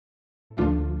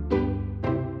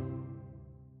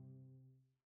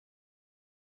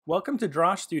Welcome to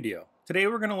Drawsh Studio. Today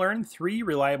we're going to learn 3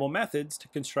 reliable methods to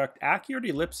construct accurate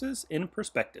ellipses in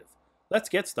perspective. Let's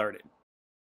get started.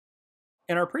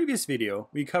 In our previous video,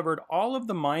 we covered all of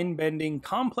the mind-bending,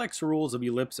 complex rules of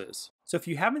ellipses. So if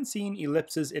you haven't seen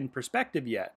ellipses in perspective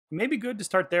yet, it may be good to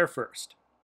start there first.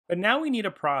 But now we need a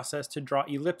process to draw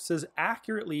ellipses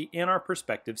accurately in our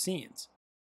perspective scenes.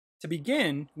 To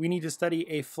begin, we need to study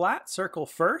a flat circle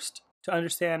first to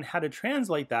understand how to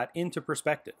translate that into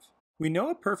perspective. We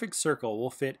know a perfect circle will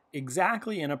fit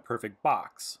exactly in a perfect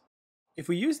box. If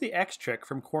we use the X trick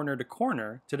from corner to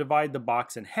corner to divide the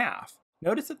box in half,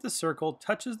 notice that the circle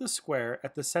touches the square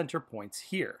at the center points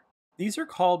here. These are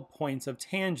called points of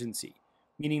tangency,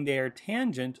 meaning they are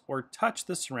tangent or touch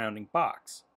the surrounding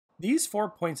box. These 4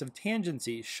 points of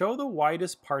tangency show the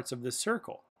widest parts of the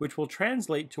circle, which will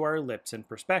translate to our ellipse in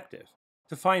perspective.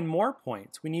 To find more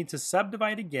points, we need to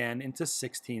subdivide again into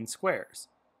 16 squares,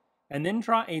 and then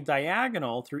draw a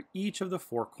diagonal through each of the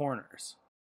 4 corners.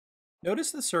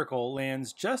 Notice the circle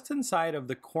lands just inside of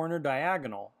the corner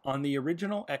diagonal on the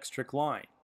original X-trick line.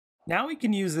 Now we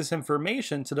can use this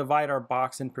information to divide our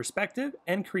box in perspective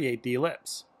and create the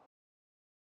ellipse.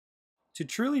 To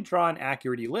truly draw an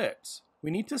accurate ellipse,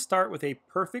 we need to start with a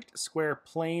perfect square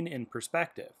plane in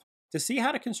perspective. To see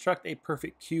how to construct a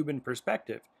perfect cube in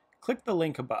perspective, click the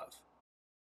link above.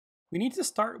 We need to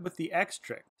start with the X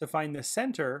trick to find the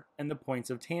center and the points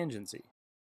of tangency.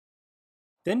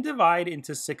 Then divide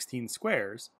into 16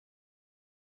 squares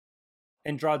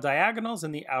and draw diagonals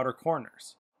in the outer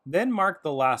corners. Then mark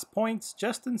the last points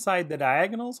just inside the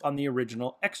diagonals on the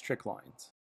original X trick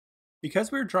lines. Because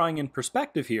we're drawing in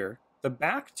perspective here, the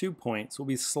back 2 points will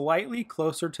be slightly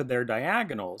closer to their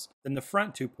diagonals than the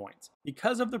front 2 points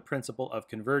because of the principle of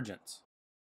convergence.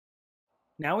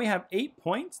 Now we have 8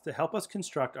 points to help us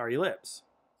construct our ellipse.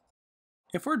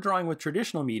 If we're drawing with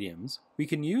traditional mediums, we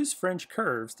can use French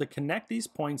curves to connect these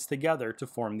points together to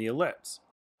form the ellipse.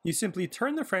 You simply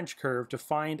turn the French curve to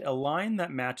find a line that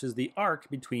matches the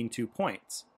arc between 2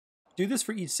 points. Do this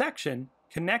for each section,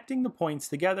 connecting the points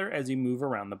together as you move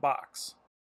around the box.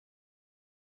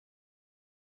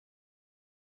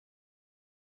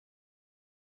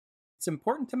 It's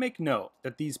important to make note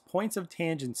that these points of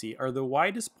tangency are the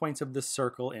widest points of the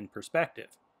circle in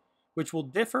perspective, which will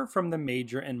differ from the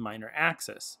major and minor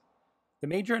axis. The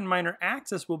major and minor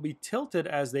axis will be tilted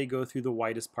as they go through the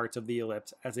widest parts of the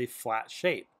ellipse as a flat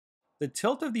shape. The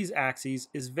tilt of these axes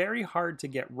is very hard to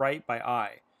get right by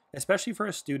eye, especially for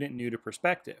a student new to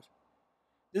perspective.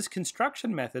 This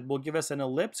construction method will give us an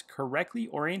ellipse correctly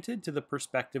oriented to the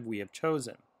perspective we have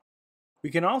chosen. We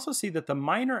can also see that the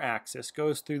minor axis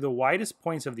goes through the widest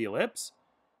points of the ellipse,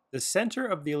 the center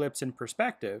of the ellipse in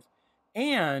perspective,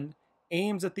 and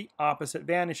aims at the opposite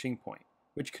vanishing point,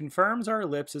 which confirms our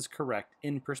ellipse is correct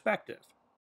in perspective.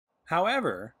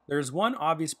 However, there's one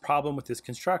obvious problem with this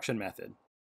construction method.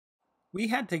 We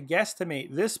had to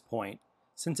guesstimate this point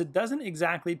since it doesn't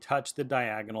exactly touch the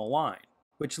diagonal line,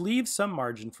 which leaves some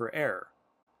margin for error.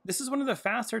 This is one of the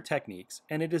faster techniques,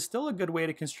 and it is still a good way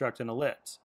to construct an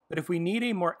ellipse. But if we need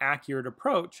a more accurate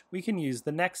approach, we can use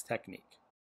the next technique.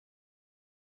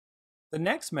 The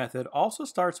next method also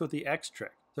starts with the X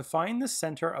trick to find the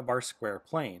center of our square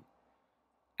plane.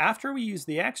 After we use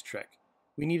the X trick,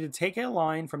 we need to take a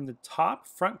line from the top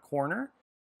front corner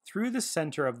through the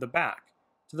center of the back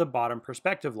to the bottom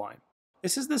perspective line.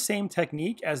 This is the same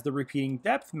technique as the repeating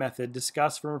depth method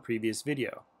discussed from a previous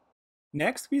video.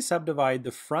 Next, we subdivide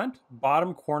the front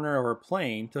bottom corner of our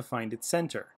plane to find its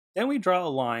center. Then we draw a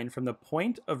line from the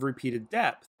point of repeated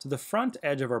depth to the front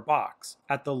edge of our box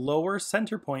at the lower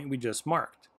center point we just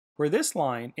marked. Where this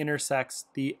line intersects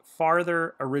the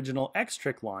farther original X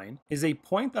trick line is a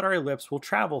point that our ellipse will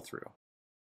travel through.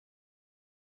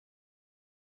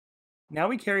 Now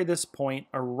we carry this point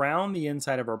around the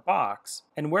inside of our box,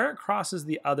 and where it crosses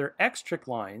the other X trick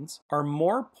lines are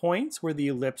more points where the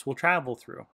ellipse will travel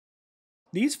through.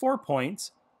 These 4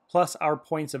 points, plus our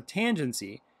points of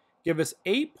tangency, give us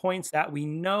 8 points that we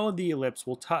know the ellipse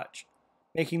will touch,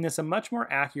 making this a much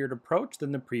more accurate approach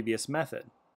than the previous method.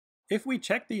 If we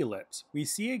check the ellipse, we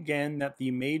see again that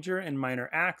the major and minor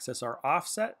axis are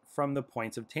offset from the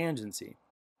points of tangency.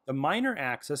 The minor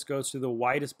axis goes through the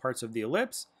widest parts of the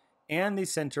ellipse and the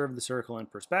center of the circle in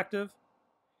perspective,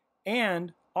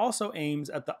 and also aims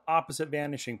at the opposite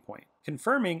vanishing point,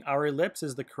 confirming our ellipse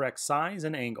is the correct size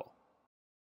and angle.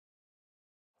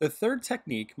 The third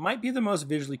technique might be the most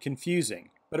visually confusing,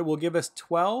 but it will give us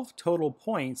 12 total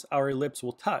points our ellipse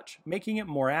will touch, making it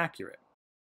more accurate.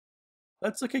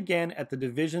 Let's look again at the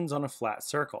divisions on a flat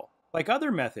circle. Like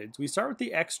other methods, we start with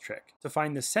the X trick to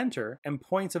find the center and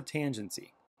points of tangency.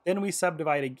 Then we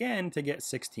subdivide again to get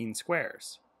 16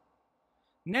 squares.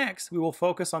 Next, we will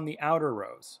focus on the outer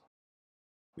rows.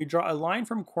 We draw a line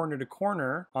from corner to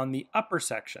corner on the upper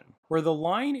section. Where the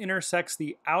line intersects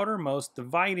the outermost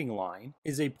dividing line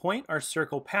is a point our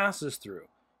circle passes through,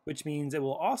 which means it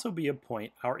will also be a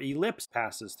point our ellipse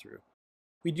passes through.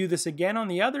 We do this again on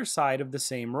the other side of the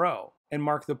same row, and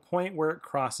mark the point where it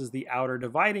crosses the outer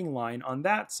dividing line on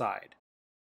that side.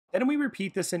 Then we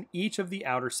repeat this in each of the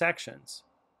outer sections.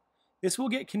 This will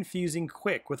get confusing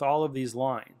quick with all of these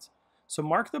lines, so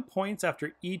mark the points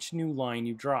after each new line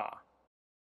you draw.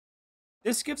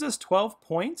 This gives us 12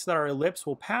 points that our ellipse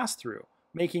will pass through,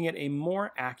 making it a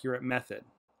more accurate method.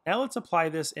 Now let's apply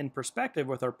this in perspective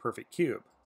with our perfect cube.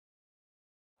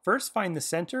 First, find the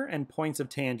center and points of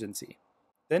tangency,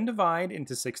 then divide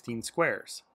into 16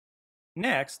 squares.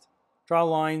 Next, draw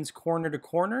lines corner to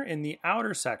corner in the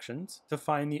outer sections to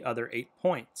find the other 8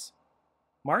 points.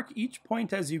 Mark each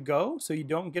point as you go so you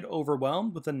don't get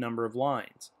overwhelmed with the number of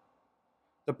lines.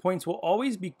 The points will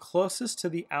always be closest to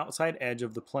the outside edge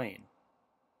of the plane.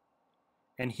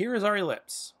 And here is our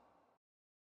ellipse.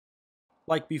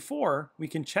 Like before, we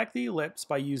can check the ellipse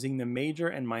by using the major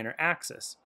and minor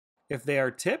axis. If they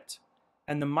are tipped,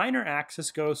 and the minor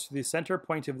axis goes to the center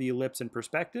point of the ellipse in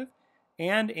perspective,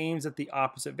 and aims at the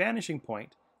opposite vanishing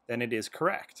point, then it is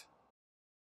correct.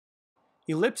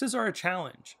 Ellipses are a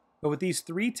challenge, but with these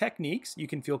 3 techniques, you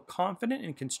can feel confident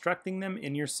in constructing them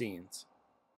in your scenes.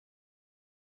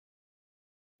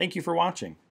 Thank you for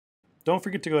watching. Don't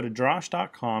forget to go to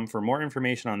Drawsh.com for more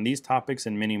information on these topics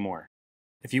and many more.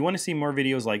 If you want to see more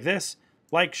videos like this,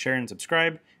 like, share, and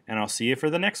subscribe, and I'll see you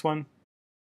for the next one.